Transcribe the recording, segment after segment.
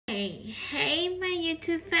Hey, my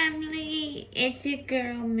YouTube family. It's your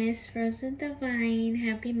girl, Miss Rosa Divine.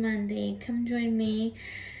 Happy Monday. Come join me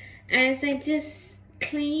as I just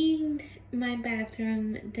cleaned my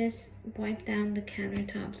bathroom. Just wiped down the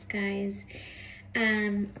countertops, guys.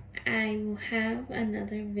 I will have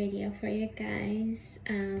another video for you guys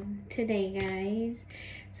today, guys.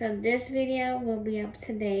 So this video will be up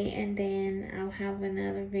today, and then I'll have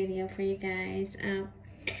another video for you guys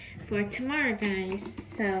for tomorrow, guys.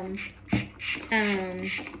 So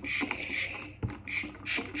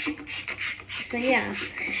yeah,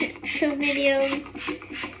 two videos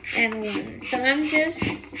and one. So I'm just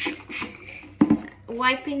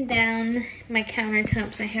wiping down my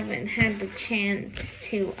countertops. I haven't had the chance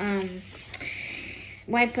to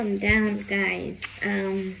wipe them down, guys.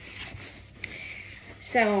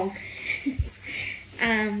 So I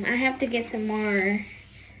have to get some more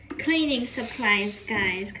cleaning supplies,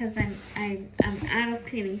 guys, because I'm out of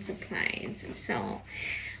cleaning supplies. So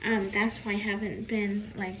that's why I haven't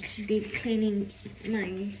been like deep cleaning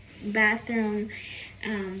my bathroom.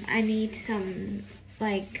 I need some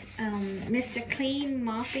like Mr. Clean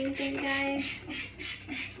mopping thing, guys.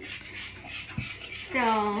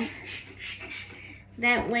 So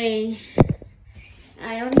that way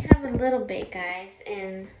I only have a little bit, guys,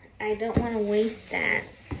 and I don't want to waste that.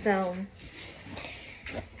 So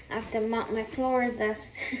I have to mop my floors.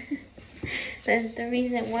 That's the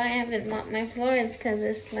reason why I haven't mopped my floors, because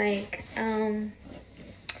it's like I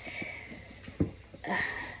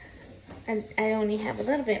only have a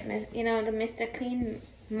little bit, you know, the Mr. Clean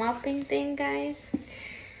mopping thing, guys,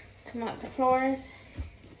 to mop the floors.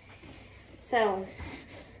 So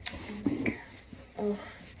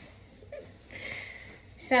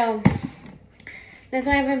so that's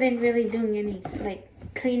why I haven't been really doing any like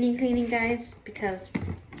cleaning, guys, because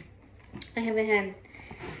I haven't had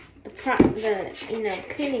the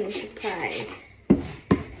cleaning supplies.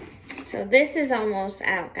 So this is almost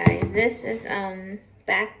out, guys. This is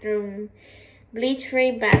bathroom bleach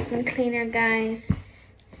free bathroom cleaner, guys.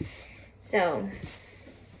 So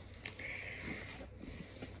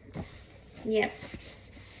yep.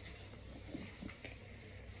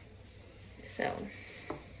 So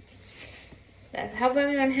I hope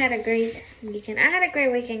everyone had a great weekend. I had a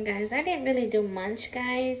great weekend, guys. I didn't really do much,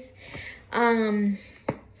 guys.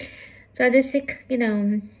 So I just took, you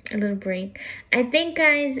know, a little break. I think,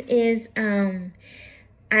 guys, is I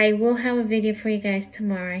will have a video for you guys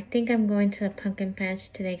tomorrow. I think I'm going to a pumpkin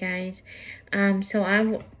patch today, guys. So I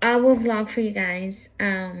will vlog for you guys.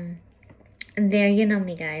 There, you know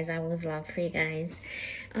me, guys. I will vlog for you guys.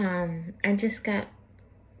 I just got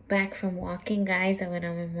back from walking, guys. I went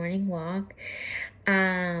on my morning walk.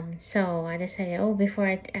 So I decided, before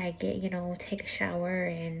I get, you know, take a shower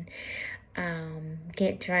and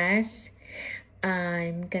get dressed,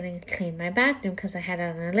 I'm gonna clean my bathroom, because I had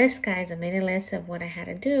it on a list, guys. I made a list of what I had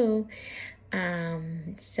to do.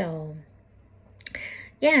 So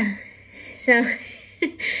yeah, so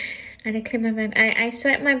I didn't clean my bathroom. I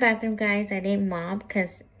swept my bathroom, guys. I didn't mop,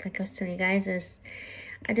 because like I was telling you guys,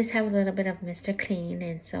 I just have a little bit of Mr. Clean,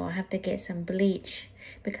 and so I have to get some bleach,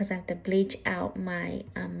 because I have to bleach out my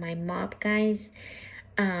my mop, guys.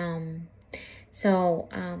 So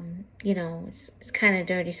you know, it's kind of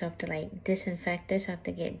dirty, so I have to like disinfect this. I have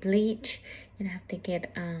to get bleach, and I have to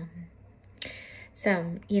get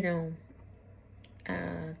some, you know,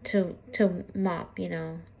 to mop, you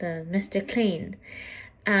know, the Mr. Clean.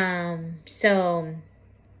 So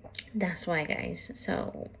that's why, guys.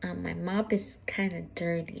 So my mop is kind of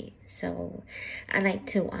dirty, so I like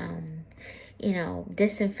to you know,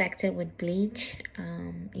 disinfect it with bleach.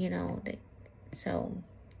 You know, so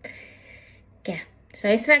yeah. So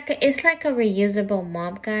it's like a reusable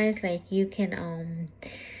mop, guys. Like you can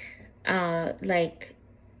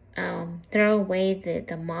throw away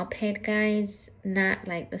the mop head, guys, not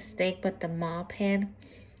like the stick, but the mop head.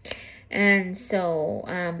 And so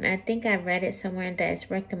I think I read it somewhere that it's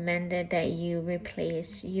recommended that you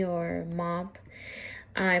replace your mop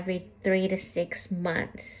every 3 to 6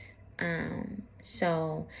 months.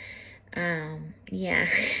 So yeah.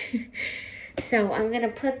 So I'm gonna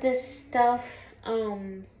put this stuff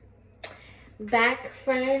back,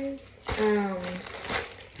 friends.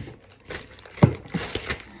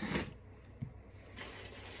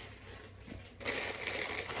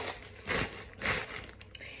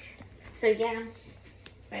 So yeah,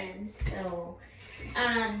 friends. So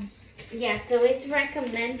yeah, so it's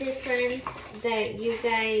recommended, friends, that you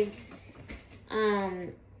guys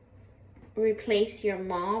replace your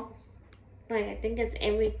mop. Like I think it's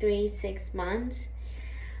every 3-6 months.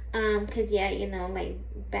 Cause yeah, you know, like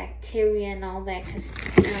bacteria and all that. Cause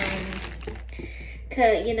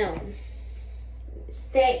could, you know,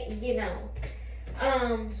 stay, you know,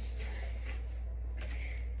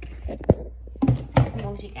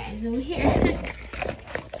 move you guys over here.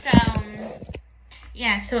 So,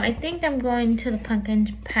 yeah, so I think I'm going to the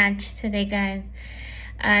pumpkin patch today, guys.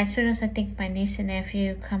 As soon as I think my niece and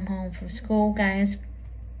nephew come home from school, guys.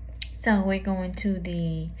 So we're going to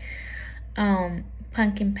the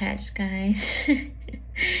pumpkin patch, guys.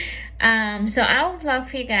 So I will vlog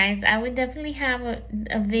for you guys. I would definitely have a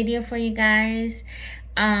video for you guys.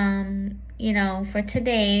 You know, for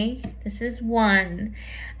today. This is one.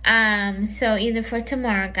 So either for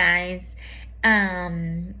tomorrow, guys.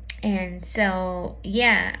 And so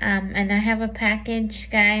yeah, and I have a package,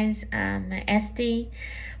 guys, an SD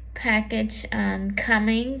package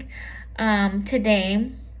coming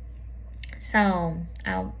today. So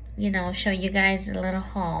I'll, you know, show you guys a little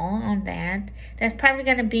haul on that. That's probably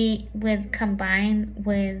gonna be combined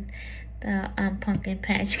with the pumpkin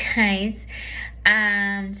patch, guys.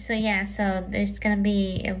 So yeah, so there's gonna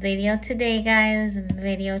be a video today, guys, and a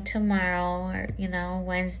video tomorrow, or you know,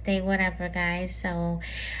 Wednesday, whatever, guys. So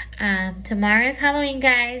tomorrow is Halloween,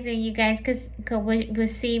 guys, and you guys will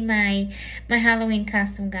see my Halloween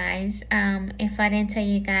costume, guys. If I didn't tell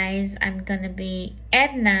you guys, I'm gonna be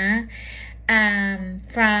Edna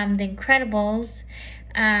from The Incredibles.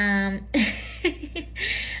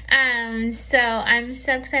 So I'm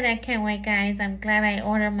so excited. I can't wait, guys. I'm glad I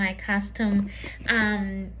ordered my costume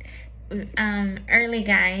early,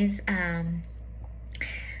 guys,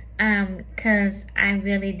 because I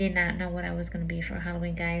really did not know what I was gonna be for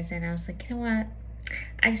Halloween, guys, and I was like, you know what,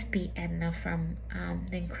 I just be Edna from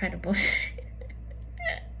The Incredibles.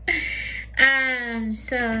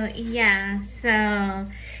 So yeah, so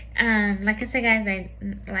like I said, guys,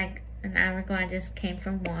 like an hour ago, I just came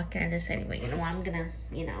from work, and I just said, well, you know what, I'm gonna,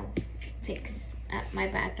 you know, fix up my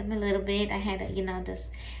bathroom a little bit. I had to, you know, just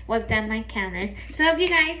wipe down my counters. So I hope you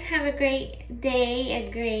guys have a great day, a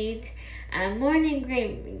great morning,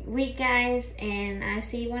 great week, guys, and I'll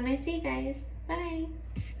see you when I see you guys. Bye.